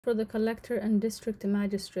for the collector and district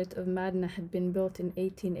magistrate of Madna had been built in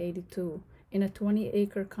 1882 in a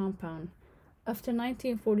 20-acre compound. After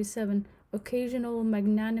 1947, occasional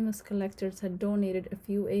magnanimous collectors had donated a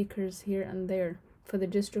few acres here and there for the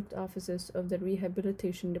district offices of the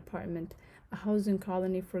Rehabilitation Department, a housing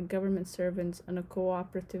colony for government servants, and a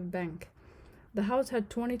cooperative bank. The house had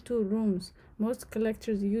 22 rooms. Most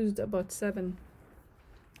collectors used about 7.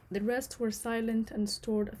 The rest were silent and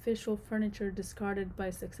stored official furniture discarded by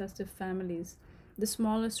successive families. The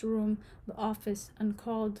smallest room, the office, and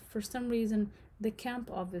called, for some reason, the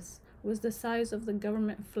camp office, was the size of the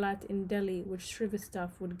government flat in Delhi which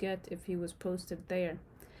Shrivastava would get if he was posted there.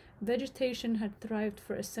 Vegetation had thrived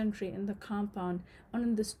for a century in the compound, and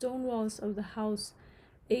on the stone walls of the house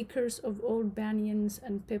acres of old banyans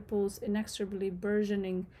and pipples inexorably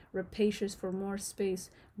burgeoning, rapacious for more space,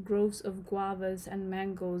 groves of guavas and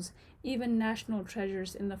mangoes, even national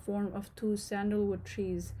treasures in the form of 2 sandalwood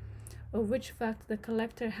trees, of which fact the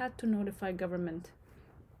collector had to notify government.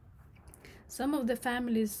 Some of the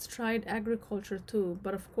families tried agriculture too,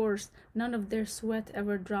 but of course none of their sweat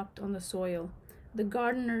ever dropped on the soil. The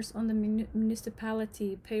gardeners on the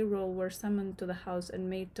municipality payroll were summoned to the house and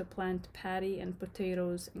made to plant paddy and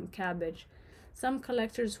potatoes and cabbage. Some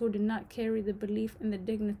collectors who did not carry the belief in the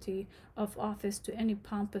dignity of office to any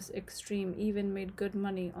pompous extreme even made good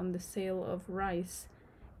money on the sale of rice.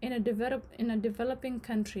 In a developing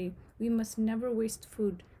country, we must never waste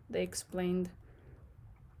food, they explained.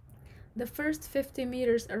 The first 50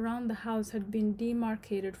 meters around the house had been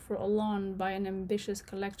demarcated for a lawn by an ambitious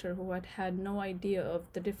collector who had had no idea of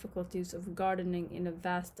the difficulties of gardening in a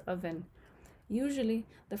vast oven. Usually,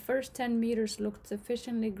 the first 10 meters looked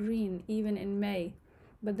sufficiently green even in May,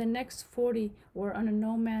 but the next 40 were a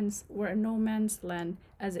no man's land,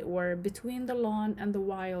 as it were, between the lawn and the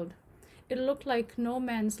wild. It looked like no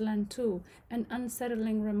man's land too, an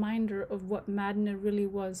unsettling reminder of what Madna really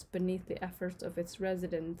was beneath the efforts of its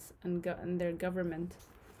residents and their government.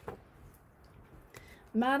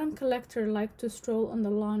 Madame Collector liked to stroll on the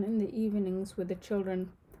lawn in the evenings with the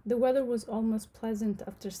children. The weather was almost pleasant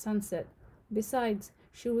after sunset. Besides,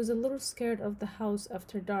 she was a little scared of the house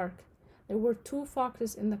after dark. There were 2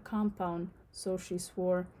 foxes in the compound, so she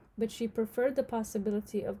swore, but she preferred the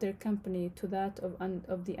possibility of their company to that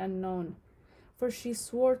of the unknown. For she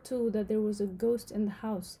swore too that there was a ghost in the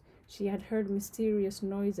house. She had heard mysterious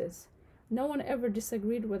noises. No one ever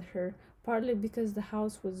disagreed with her, partly because the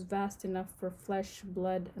house was vast enough for flesh,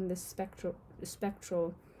 blood, and the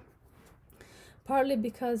spectral, partly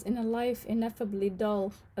because in a life ineffably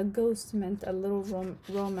dull, a ghost meant a little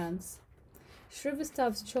romance.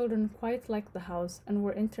 Srivastav's children quite liked the house and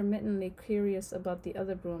were intermittently curious about the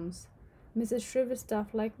other rooms. Mrs.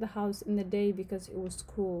 Srivastav liked the house in the day because it was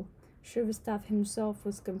cool. Srivastav himself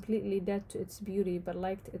was completely dead to its beauty but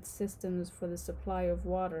liked its systems for the supply of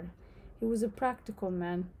water. He was a practical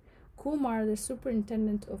man. Kumar, the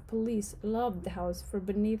superintendent of police, loved the house, for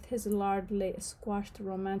beneath his lard lay a squashed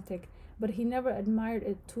romantic, but he never admired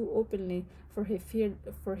it too openly, for he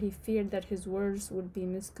feared that his words would be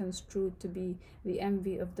misconstrued to be the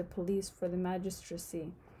envy of the police for the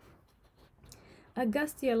magistracy.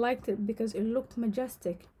 Agastya liked it because it looked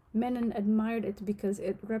majestic. Menon admired it because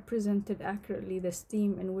it represented accurately the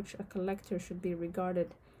esteem in which a collector should be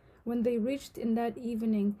regarded. When they reached in that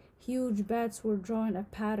evening, huge bats were drawing a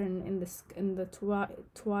pattern in the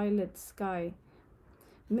twilight sky.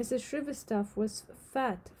 Mrs. Srivastav was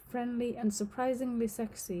fat, friendly, and surprisingly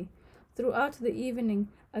sexy. Throughout the evening,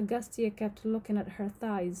 Agastya kept looking at her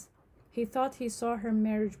thighs. He thought he saw her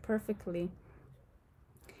marriage perfectly.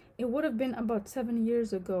 It would have been about 7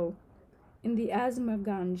 years ago. In the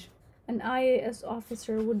Azimganj, an IAS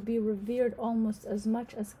officer would be revered almost as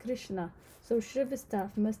much as Krishna, so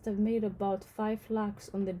Srivastav must have made about 5 lakhs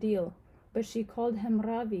on the deal. But she called him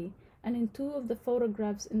Ravi, and in 2 of the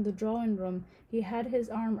photographs in the drawing room, he had his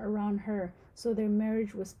arm around her, so their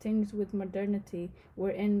marriage was tinged with modernity,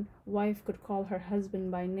 wherein wife could call her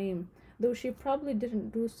husband by name, though she probably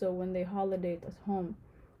didn't do so when they holidayed at home.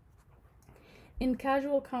 In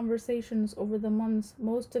casual conversations over the months,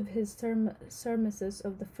 most of his surmises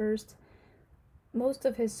of the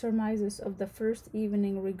first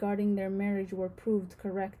evening regarding their marriage were proved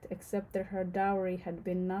correct, except that her dowry had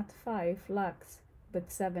been not 5 lakhs,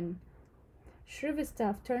 but 7.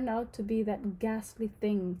 Srivastav turned out to be that ghastly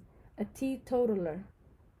thing, a teetotaler.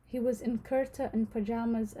 He was in kurta and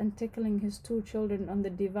pajamas and tickling his 2 children on the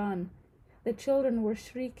divan. The children were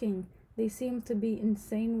shrieking. They seemed to be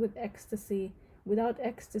insane with ecstasy, without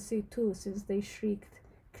ecstasy too, since they shrieked.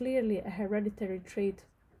 Clearly a hereditary trait,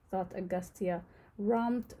 thought Agastya,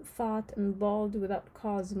 romped, fought, and bawled without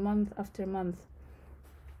cause month after month.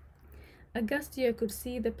 Agastya could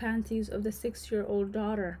see the panties of the 6-year-old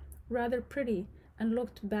daughter, rather pretty, and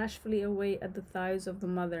looked bashfully away at the thighs of the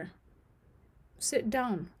mother. Sit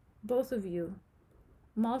down, both of you.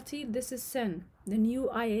 Malti, this is Sen, the new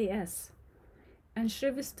IAS. And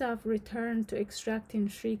Shrivastava returned to extracting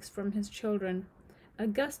shrieks from his children.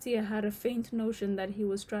 Agastya had a faint notion that he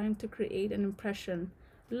was trying to create an impression.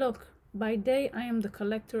 Look, by day I am the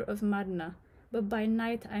collector of Madna, but by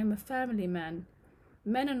night I am a family man.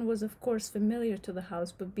 Menon was of course familiar to the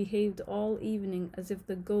house, but behaved all evening as if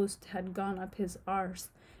the ghost had gone up his arse,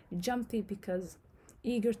 jumpy because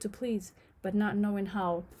eager to please, but not knowing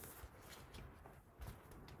how.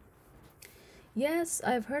 Yes,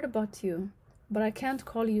 I've heard about you, but I can't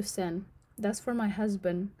call you Sen. That's for my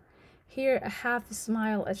husband. Here a half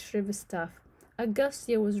smile at Shrivastava.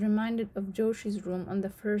 Agastya was reminded of Joshi's room on the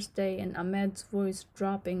first day and Ahmed's voice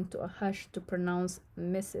dropping to a hush to pronounce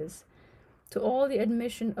Mrs. To all the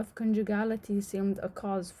admission of conjugality seemed a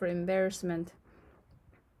cause for embarrassment.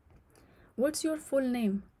 What's your full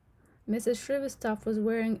name? Mrs. Shrivastava was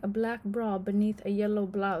wearing a black bra beneath a yellow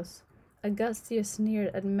blouse. Agastya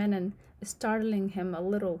sneered at Menon, startling him a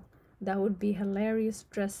little. That would be hilarious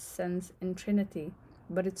dress sense in Trinity,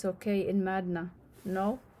 but it's okay in Madna.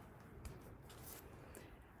 No?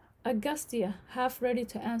 Agastya, half ready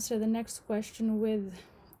to answer the next question with,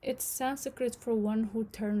 it's Sanskrit for one who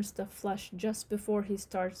turns the flush just before he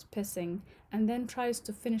starts pissing, and then tries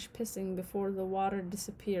to finish pissing before the water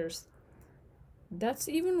disappears. That's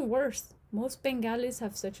even worse. Most Bengalis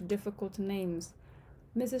have such difficult names.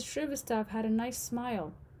 Mrs. Shrivastava had a nice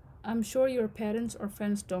smile. I'm sure your parents or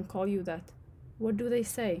friends don't call you that. What do they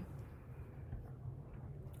say?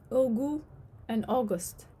 Ogu and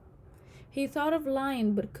August. He thought of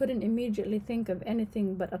lying but couldn't immediately think of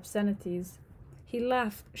anything but obscenities. She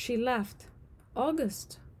laughed.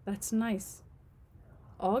 August, that's nice.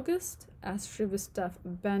 August? Asked Shrivastava,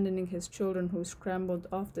 abandoning his children who scrambled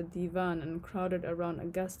off the divan and crowded around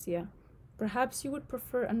Agastya. Perhaps you would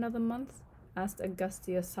prefer another month? Asked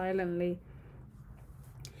Agastya silently.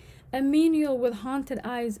 A menial with haunted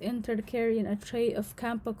eyes entered carrying a tray of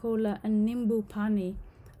Campa Cola and Nimbu Pani.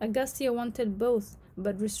 Agastya wanted both,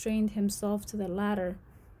 but restrained himself to the latter.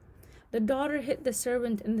 The daughter hit the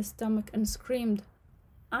servant in the stomach and screamed,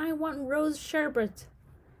 I want rose sherbet.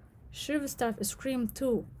 Shrivastava screamed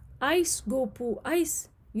too. Ice, Gopu, ice!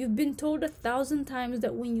 You've been told 1,000 times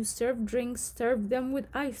that when you serve drinks, serve them with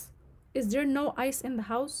ice. Is there no ice in the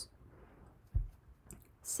house?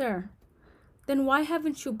 Sir. Then why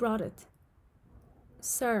haven't you brought it?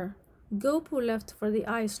 Sir, Gopu left for the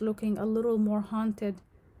ice looking a little more haunted.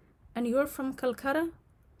 And you're from Calcutta?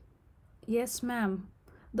 Yes, ma'am.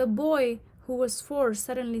 The boy, who was 4,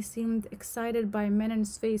 suddenly seemed excited by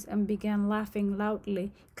Menon's face and began laughing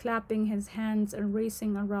loudly, clapping his hands and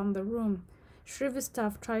racing around the room.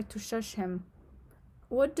 Shrivastava tried to shush him.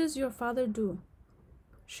 What does your father do?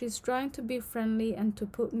 She's trying to be friendly and to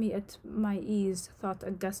put me at my ease, thought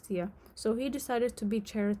Agastya, so he decided to be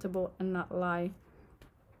charitable and not lie.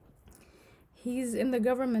 He's in the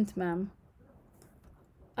government, ma'am.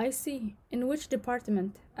 I see. In which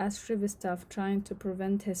department? Asked Shrivastava, trying to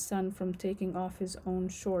prevent his son from taking off his own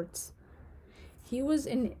shorts. He was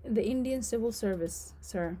in the Indian Civil Service,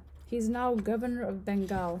 sir. He's now governor of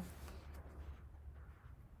Bengal.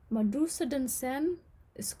 Madhusudan Sen?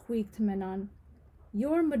 Squeaked Menon.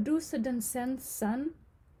 You're Madhusudan Sen's son?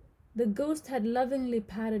 The ghost had lovingly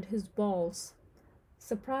patted his balls.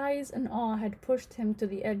 Surprise and awe had pushed him to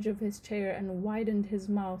the edge of his chair and widened his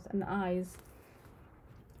mouth and eyes.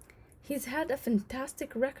 He's had a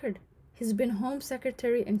fantastic record. He's been Home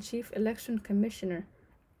Secretary and Chief Election Commissioner.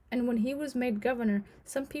 And when he was made governor,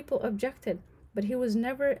 some people objected, but he was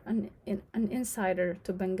never an insider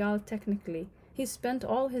to Bengal technically. He spent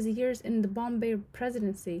all his years in the Bombay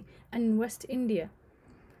Presidency and in West India.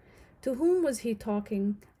 To whom was he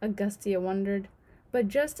talking? Agastya wondered. But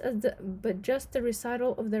just the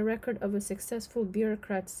recital of the record of a successful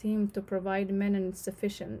bureaucrat seemed to provide Menon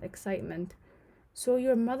sufficient excitement. So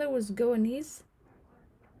your mother was Goanese?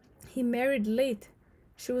 He married late.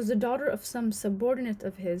 She was the daughter of some subordinate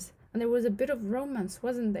of his, and there was a bit of romance,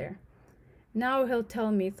 wasn't there? Now he'll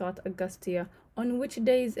tell me, thought Agastya, on which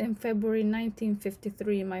days in February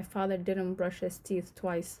 1953 my father didn't brush his teeth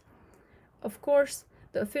twice. Of course,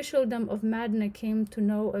 the officialdom of Madna came to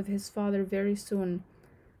know of his father very soon.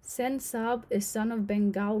 Sen Saab is son of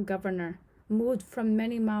Bengal governor, moved from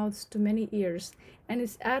many mouths to many ears, and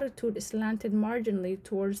his attitude slanted marginally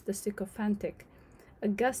towards the sycophantic.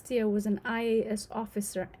 Agastya was an IAS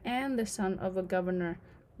officer and the son of a governor.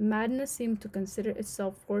 Madna seemed to consider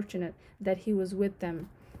itself fortunate that he was with them.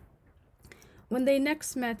 When they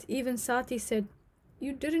next met, even Sati said,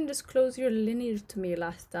 "You didn't disclose your lineage to me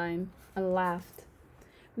last time," and laughed.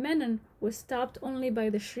 Menon was stopped only by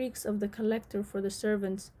the shrieks of the collector for the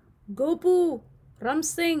servants. "Gopu! Ram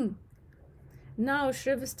Singh!" Now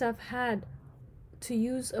Shrivastav had, to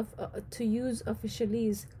use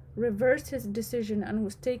officialese, reversed his decision and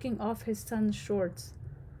was taking off his son's shorts.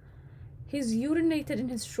 "He's urinated in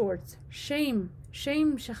his shorts. Shame!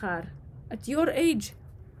 Shame, Shahar! At your age!"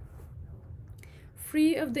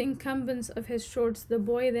 Free of the encumbrance of his shorts, the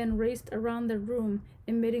boy then raced around the room,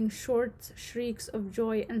 emitting short shrieks of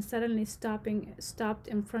joy, and suddenly stopped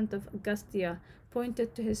in front of Agastya,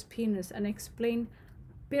 pointed to his penis, and explained,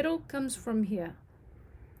 "Pirul comes from here."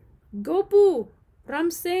 "Gopu! Ram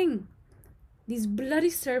Singh! These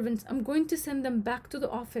bloody servants, I'm going to send them back to the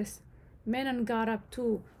office." Menon got up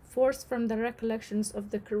too, forced from the recollections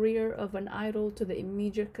of the career of an idol to the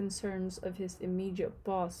immediate concerns of his immediate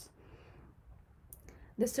boss.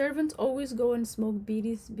 "The servants always go and smoke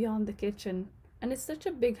beedies beyond the kitchen, and it's such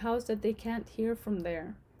a big house that they can't hear from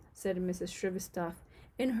there," said Mrs. Shrivastav.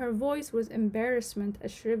 In her voice was embarrassment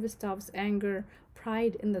at Shrivastav's anger,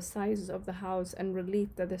 pride in the size of the house, and relief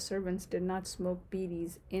that the servants did not smoke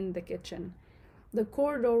beedies in the kitchen. The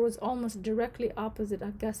corridor was almost directly opposite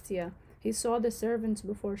Agastya. He saw the servants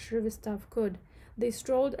before Shrivastav could. They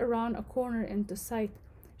strolled around a corner into sight,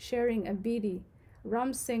 sharing a beedi.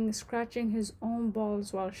 Ram Singh scratching his own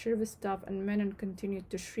balls while Shrivastav and Menon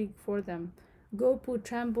continued to shriek for them. Gopu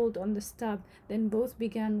trampled on the stub, then both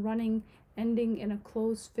began running, ending in a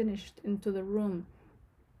close finish into the room,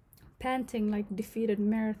 panting like defeated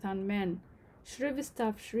marathon men.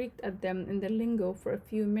 Shrivastav shrieked at them in the lingo for a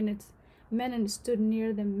few minutes. Menon stood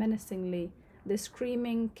near them menacingly. The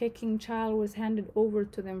screaming, kicking child was handed over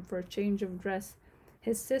to them for a change of dress.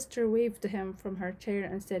 His sister waved to him from her chair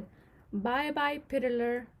and said, "Bye-bye,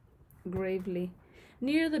 Piddler," gravely.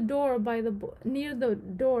 Near the door,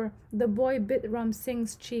 the boy bit Ram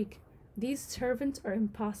Singh's cheek. "These servants are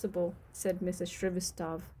impossible," said Mrs.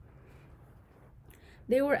 Shrivastav.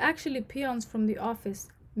 They were actually peons from the office.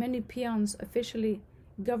 Many peons, officially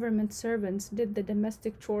government servants, did the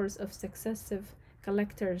domestic chores of successive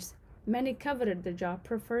collectors. Many coveted the job,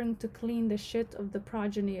 preferring to clean the shit of the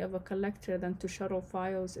progeny of a collector than to shuttle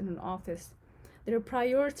files in an office. Their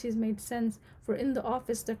priorities made sense, for in the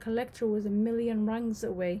office the collector was a million rungs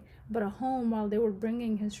away, but at home, while they were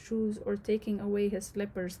bringing his shoes or taking away his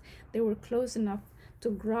slippers, they were close enough to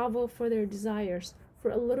grovel for their desires, for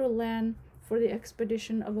a little land, for the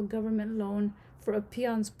expedition of a government loan, for a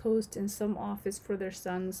peon's post in some office for their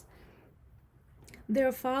sons.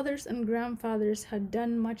 Their fathers and grandfathers had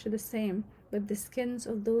done much the same, but the skins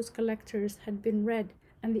of those collectors had been red,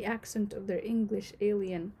 and the accent of their English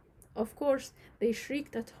alien. Of course, they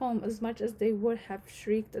shrieked at home as much as they would have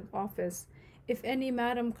shrieked at office. If any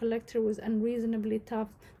madam collector was unreasonably tough,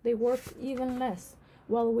 they worked even less,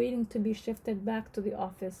 while waiting to be shifted back to the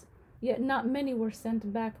office. Yet not many were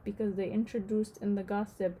sent back because they introduced in the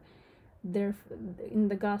gossip their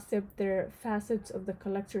facets of the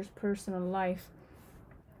collector's personal life.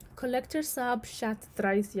 "Collector Saab shat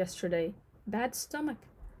thrice yesterday. Bad stomach.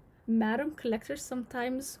 Madam Collector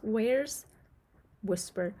sometimes wears,"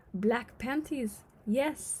 whisper, "black panties.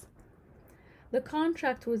 Yes." The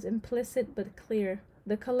contract was implicit but clear.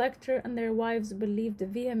 The collector and their wives believed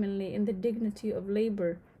vehemently in the dignity of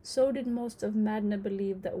labor. So did most of Madna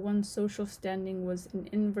believe that one's social standing was in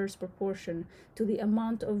inverse proportion to the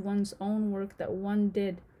amount of one's own work that one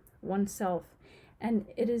did oneself. And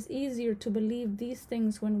it is easier to believe these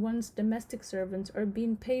things when one's domestic servants are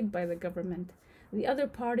being paid by the government. The other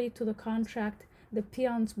party to the contract, the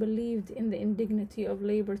peons, believed in the indignity of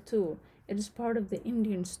labor too. It is part of the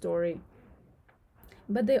Indian story.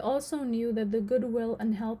 But they also knew that the goodwill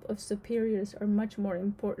and help of superiors are much more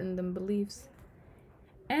important than beliefs.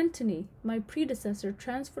 Antony, my predecessor,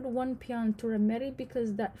 transferred one peon to Rameri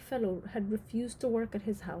because that fellow had refused to work at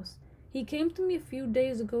his house. He came to me a few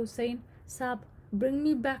days ago saying, "Saab, bring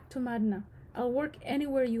me back to Madna. I'll work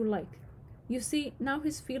anywhere you like." You see, now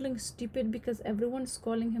he's feeling stupid because everyone's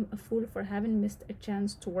calling him a fool for having missed a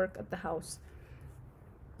chance to work at the house.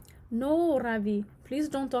 "No, Ravi, please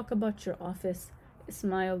don't talk about your office,"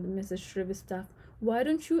 smiled Mrs. Shrivastav. "Why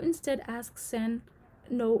don't you instead ask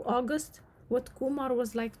August, what Kumar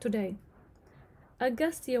was like today?"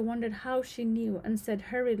 Agastya wondered how she knew and said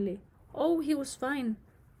hurriedly, "Oh, he was fine.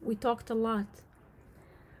 We talked a lot."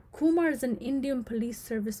 "Kumar is an Indian police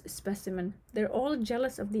service specimen. They're all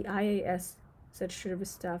jealous of the IAS, said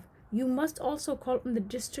Shrivastav. "You must also call on the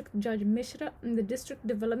district judge Mishra and the district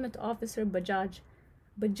development officer Bajaj.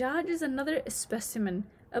 Bajaj is another specimen,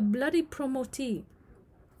 a bloody promotee."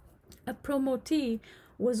 A promotee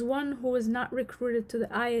was one who was not recruited to the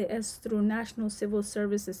IAS through National Civil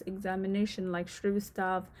Services examination like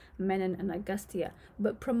Shrivastava, Menon, and Agastya,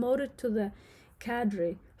 but promoted to the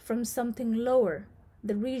cadre from something lower,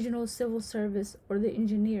 the regional civil service or the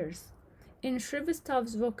engineers. In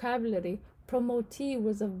Shrivastav's vocabulary, promotee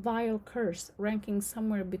was a vile curse, ranking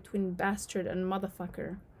somewhere between bastard and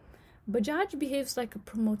motherfucker. Bajaj behaves like a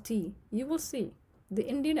promotee. You will see. The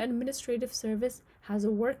Indian Administrative Service has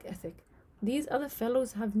a work ethic. These other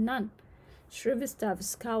fellows have none. Shrivastav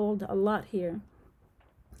scowled a lot here.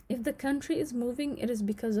 If the country is moving, it is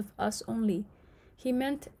because of us only. He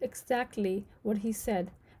meant exactly what he said,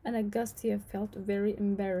 and Agastya felt very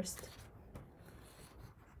embarrassed.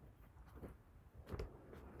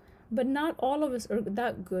 But not all of us are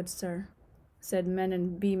that good, sir, said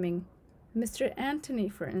Menon, beaming. Mr. Antony,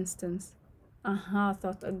 for instance. Aha,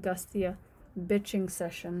 thought Agastya. Bitching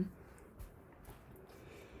session.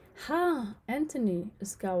 Ha, Antony,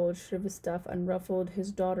 scowled Shrivastav and ruffled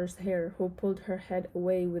his daughter's hair, who pulled her head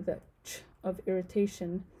away with a ch of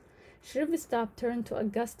irritation. Shrivastav turned to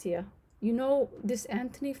Agastya. You know, this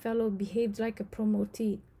Antony fellow behaved like a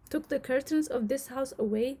promotee, took the curtains of this house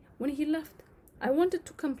away when he left. I wanted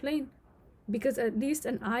to complain, because at least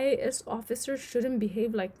an IAS officer shouldn't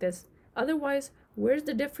behave like this. Otherwise, where's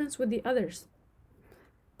the difference with the others?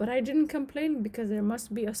 But I didn't complain because there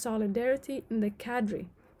must be a solidarity in the cadre.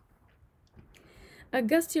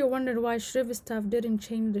 Agastya wondered why Shrivastav didn't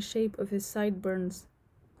change the shape of his sideburns.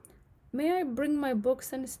 May I bring my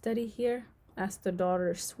books and study here? Asked the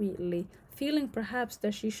daughter sweetly, feeling perhaps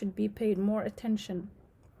that she should be paid more attention.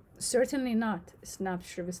 Certainly not, snapped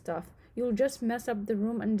Shrivastav. You'll just mess up the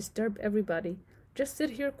room and disturb everybody. Just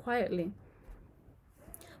sit here quietly.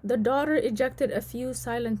 The daughter ejected a few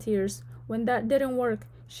silent tears. When that didn't work,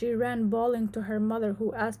 she ran bawling to her mother,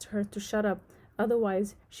 who asked her to shut up,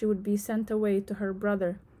 otherwise she would be sent away to her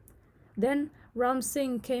brother. Then Ram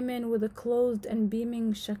Singh came in with a clothed and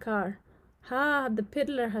beaming shakar. Ha, the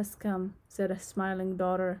piddler has come, said a smiling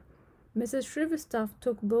daughter. Mrs. Shrivastav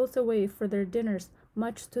took both away for their dinners,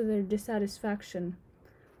 much to their dissatisfaction.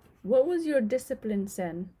 What was your discipline,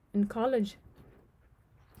 Sen, in college?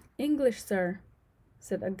 English, sir,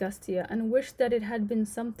 said Agastya, and wished that it had been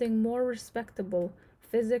something more respectable,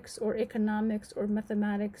 physics or economics or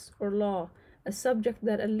mathematics or law, a subject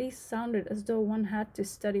that at least sounded as though one had to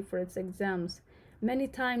study for its exams. Many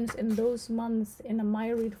times in those months in a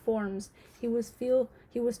myriad forms, he was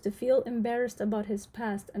to feel embarrassed about his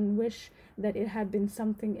past and wish that it had been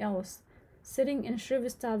something else. Sitting in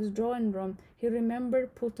Shrivastav's drawing room, he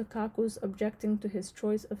remembered Pultakaku's objecting to his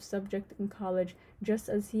choice of subject in college, just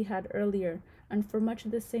as he had earlier, and for much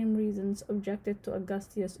the same reasons objected to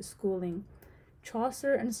Agastya's schooling.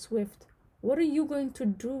 Chaucer and Swift. What are you going to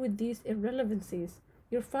do with these irrelevancies?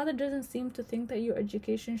 Your father doesn't seem to think that your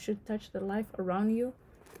education should touch the life around you.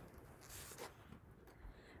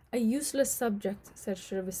 A useless subject, said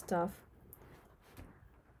Shrivastav.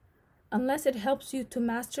 Unless it helps you to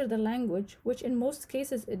master the language, which in most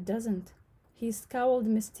cases it doesn't. He scowled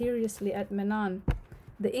mysteriously at Menon.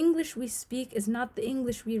 The English we speak is not the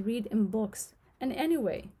English we read in books. And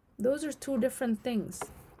anyway, those are two different things.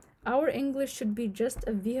 Our English should be just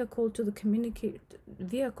a vehicle to the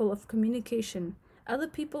vehicle of communication. Other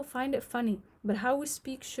people find it funny, but how we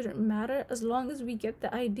speak shouldn't matter as long as we get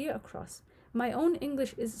the idea across. My own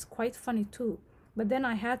English is quite funny too, but then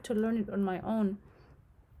I had to learn it on my own.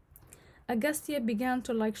 Agastya began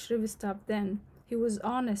to like Shrivastav then. He was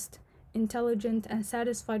honest, intelligent, and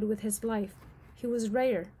satisfied with his life. He was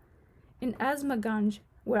rare. In Azmaganj,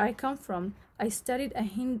 where I come from, I studied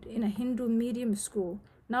in a Hindu medium school.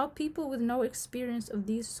 Now people with no experience of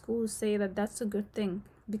these schools say that that's a good thing,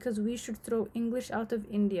 because we should throw English out of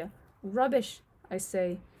India. Rubbish, I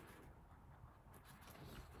say.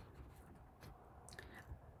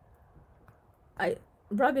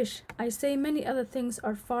 Rubbish, I say many other things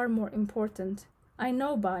are far more important. I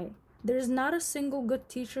know, Bai. There is not a single good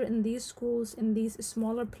teacher in these schools in these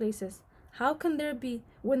smaller places. How can there be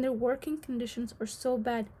when their working conditions are so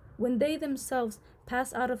bad, when they themselves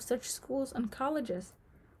pass out of such schools and colleges?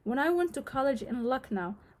 When I went to college in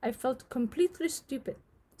Lucknow, I felt completely stupid,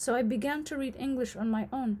 so I began to read English on my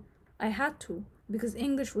own. I had to, because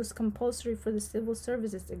English was compulsory for the civil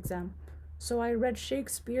services exam. So I read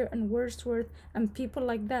Shakespeare and Wordsworth and people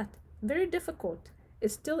like that. Very difficult.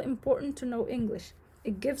 It's still important to know English.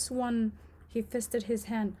 It gives one, he fisted his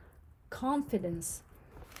hand, confidence.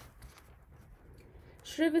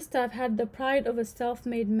 Shrivastav had the pride of a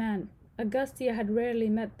self-made man. Agastya had rarely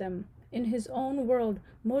met them. In his own world,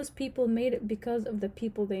 most people made it because of the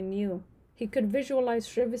people they knew. He could visualize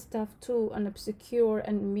Shrivastava too, an obscure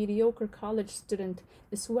and mediocre college student,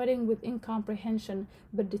 sweating with incomprehension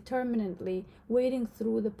but determinedly waiting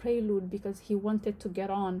through the prelude because he wanted to get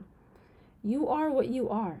on. You are what you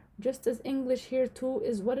are, just as English here too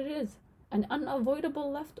is what it is, an unavoidable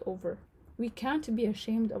leftover. We can't be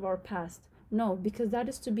ashamed of our past. No, because that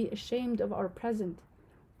is to be ashamed of our present.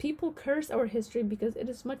 People curse our history because it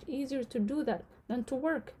is much easier to do that than to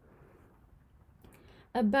work.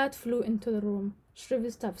 A bat flew into the room.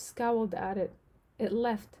 Shrivastava scowled at it. It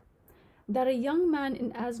left. That a young man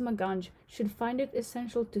in Azmaganj should find it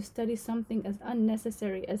essential to study something as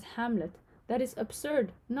unnecessary as Hamlet, that is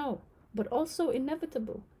absurd, no, but also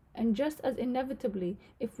inevitable. And just as inevitably,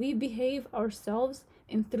 if we behave ourselves,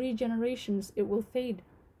 in 3 generations it will fade.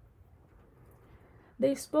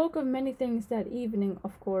 They spoke of many things that evening,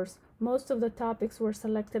 of course. Most of the topics were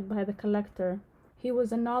selected by the collector. He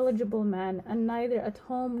was a knowledgeable man, and neither at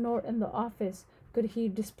home nor in the office could he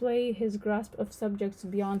display his grasp of subjects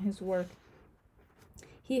beyond his work.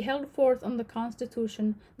 He held forth on the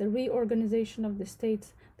Constitution, the reorganization of the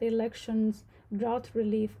states, the elections, drought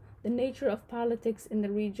relief, the nature of politics in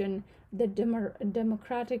the region, the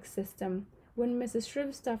democratic system. When Mrs.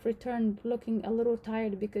 Shrivastava returned, looking a little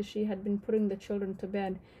tired because she had been putting the children to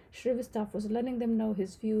bed, Shrivastava was letting them know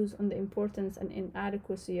his views on the importance and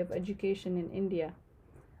inadequacy of education in India.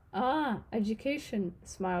 Ah, education,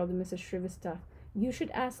 smiled Mrs. Shrivastava. You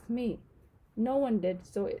should ask me. No one did,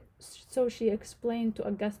 so she explained to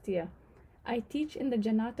Agastya. I teach in the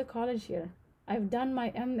Janata College here. I've done my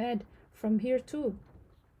M.Ed from here too.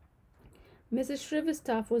 Mrs.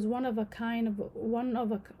 Shrivastava was one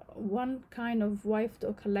kind of wife to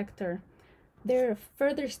a collector. Their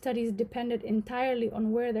further studies depended entirely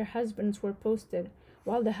on where their husbands were posted.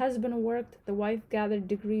 While the husband worked, the wife gathered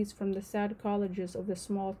degrees from the sad colleges of the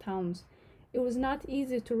small towns. It was not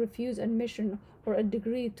easy to refuse admission or a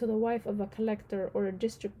degree to the wife of a collector or a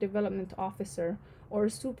district development officer or a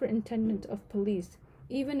superintendent of police,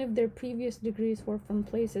 even if their previous degrees were from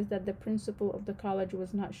places that the principal of the college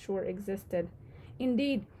was not sure existed.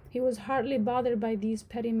 Indeed, he was hardly bothered by these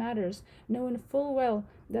petty matters, knowing full well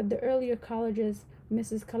that the earlier colleges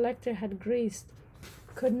Mrs. Collector had graced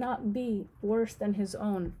could not be worse than his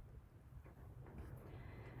own.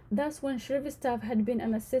 Thus, when Shrivastava had been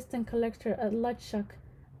an assistant collector at Lakshak,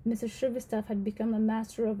 Mrs. Shrivastava had become a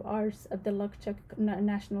master of arts at the Lakshak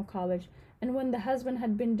National College, and when the husband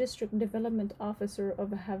had been district development officer of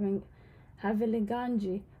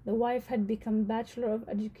Haveliganji, the wife had become Bachelor of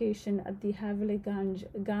Education at the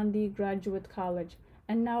Haveliganj Gandhi Graduate College,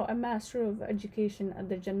 and now a Master of Education at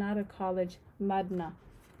the Janata College, Madna.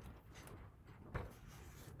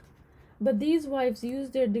 But these wives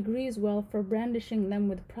used their degrees well for brandishing them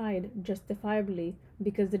with pride, justifiably,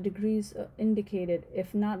 because the degrees indicated,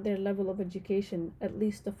 if not their level of education, at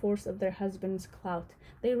least the force of their husband's clout.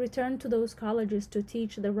 They returned to those colleges to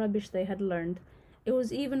teach the rubbish they had learned. It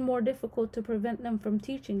was even more difficult to prevent them from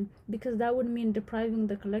teaching, because that would mean depriving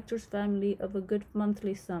the collector's family of a good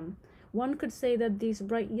monthly sum. One could say that these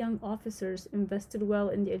bright young officers invested well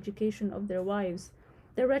in the education of their wives.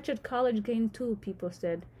 The wretched college gained too, people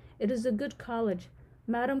said. It is a good college.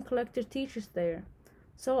 Madam Collector teaches there.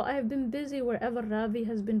 So I have been busy wherever Ravi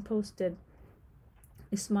has been posted.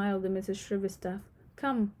 Smiled Mrs. Shrivastava.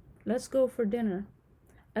 Come, let's go for dinner.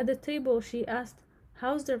 At the table she asked,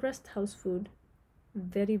 How's the rest house food?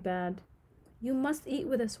 Very bad. You must eat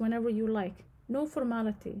with us whenever you like. No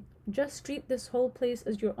formality. Just treat this whole place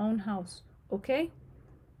as your own house. Okay?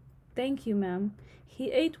 Thank you, ma'am.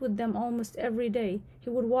 He ate with them almost every day. He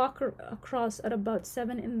would walk across at about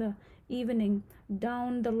 7 in the evening,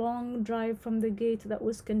 down the long drive from the gate that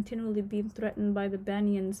was continually being threatened by the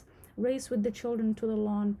Banyans, race with the children to the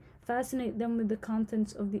lawn, fascinate them with the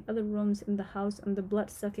contents of the other rooms in the house and the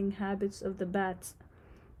blood-sucking habits of the bats.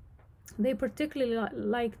 They particularly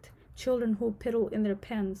liked children who piddle in their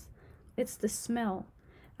pens. It's the smell.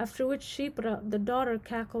 After which Shipra, the daughter,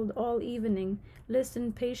 cackled all evening,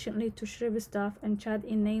 listened patiently to Shrivastava, and chatted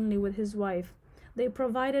inanely with his wife. They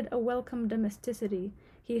provided a welcome domesticity.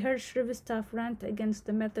 He heard Shrivastava rant against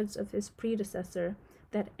the methods of his predecessor,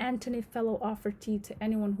 that Antony fellow offered tea to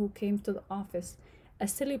anyone who came to the office, a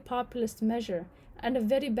silly populist measure, and a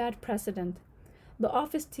very bad precedent. The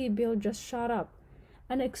office tea bill just shot up,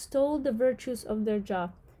 and extolled the virtues of their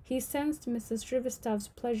job. He sensed Mrs. Shrivastava's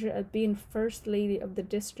pleasure at being First Lady of the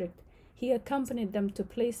district. He accompanied them to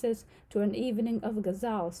places, to an evening of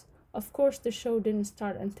ghazals. Of course, the show didn't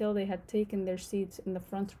start until they had taken their seats in the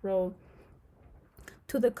front row.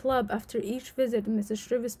 To the club, after each visit, Mrs.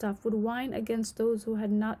 Shrivastava would whine against those who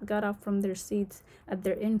had not got up from their seats at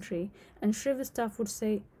their entry, and Shrivastava would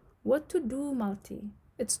say, What to do, Malti?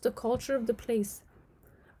 It's the culture of the place.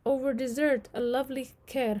 Over dessert, a lovely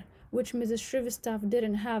kher, which Mrs. Shrivestaff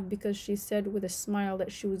didn't have because she said with a smile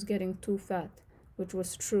that she was getting too fat, which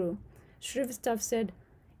was true. Shrivestaff said,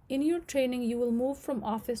 in your training, you will move from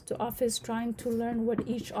office to office trying to learn what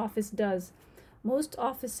each office does. Most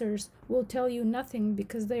officers will tell you nothing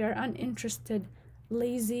because they are uninterested,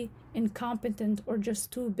 lazy, incompetent, or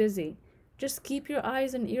just too busy. Just keep your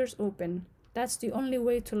eyes and ears open. That's the only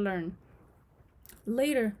way to learn.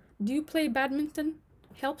 Later, do you play badminton?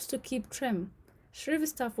 Helps to keep trim.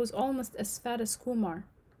 Shrivestaff was almost as fat as Kumar.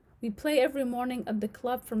 We play every morning at the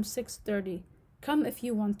club from 6:30. Come if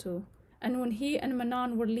you want to. And when he and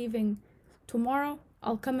Manan were leaving, tomorrow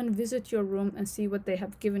I'll come and visit your room and see what they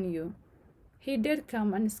have given you. He did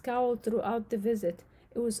come and scowled throughout the visit.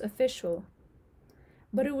 It was official.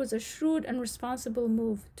 But it was a shrewd and responsible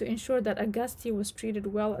move to ensure that Agastya was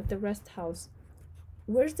treated well at the rest house.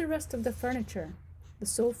 Where's the rest of the furniture? The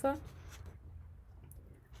sofa?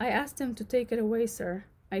 I asked him to take it away, sir.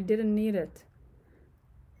 I didn't need it.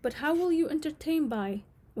 But how will you entertain Bai?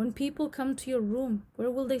 When people come to your room,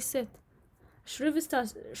 where will they sit?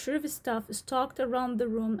 Shrivestaff stalked around the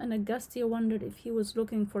room, and Agastya wondered if he was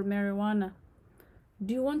looking for marijuana.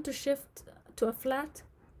 Do you want to shift to a flat?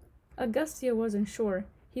 Agastya wasn't sure.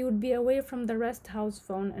 He would be away from the rest house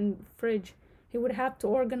phone and fridge. He would have to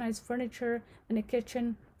organize furniture and a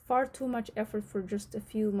kitchen. Far too much effort for just a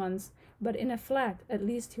few months. But in a flat, at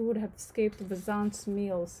least he would have escaped Vasant's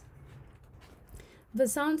meals.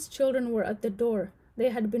 Vasant's children were at the door. They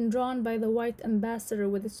had been drawn by the white ambassador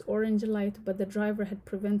with its orange light, but the driver had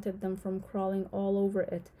prevented them from crawling all over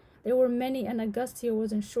it. There were many, and Agastya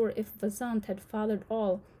wasn't sure if Vasant had fathered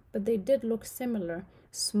all, but they did look similar.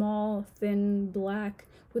 Small, thin, black,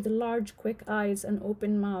 with large, quick eyes and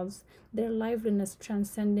open mouths, their liveliness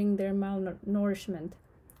transcending their malnourishment.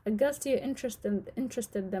 Agastya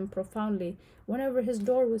interested them profoundly. Whenever his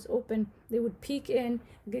door was open, they would peek in,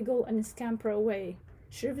 giggle, and scamper away.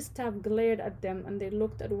 Shrivestaff glared at them, and they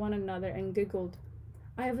looked at one another and giggled.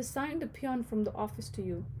 I have assigned a peon from the office to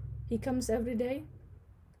you. He comes every day?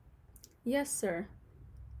 Yes, sir.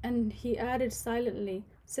 And he added silently,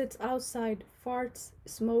 sits outside, farts,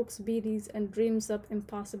 smokes beedies, and dreams up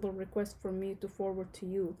impossible requests for me to forward to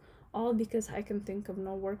you, all because I can think of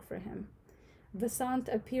no work for him.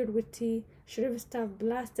 Vasant appeared with tea. Shrivestaff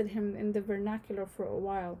blasted him in the vernacular for a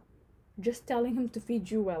while. Just telling him to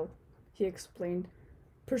feed you well, he explained.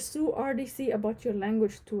 Pursue RDC about your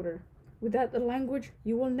language tutor. Without a language,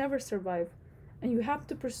 you will never survive. And you have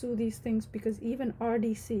to pursue these things because even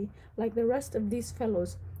RDC, like the rest of these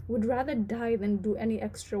fellows, would rather die than do any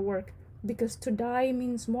extra work, because to die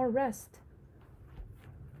means more rest.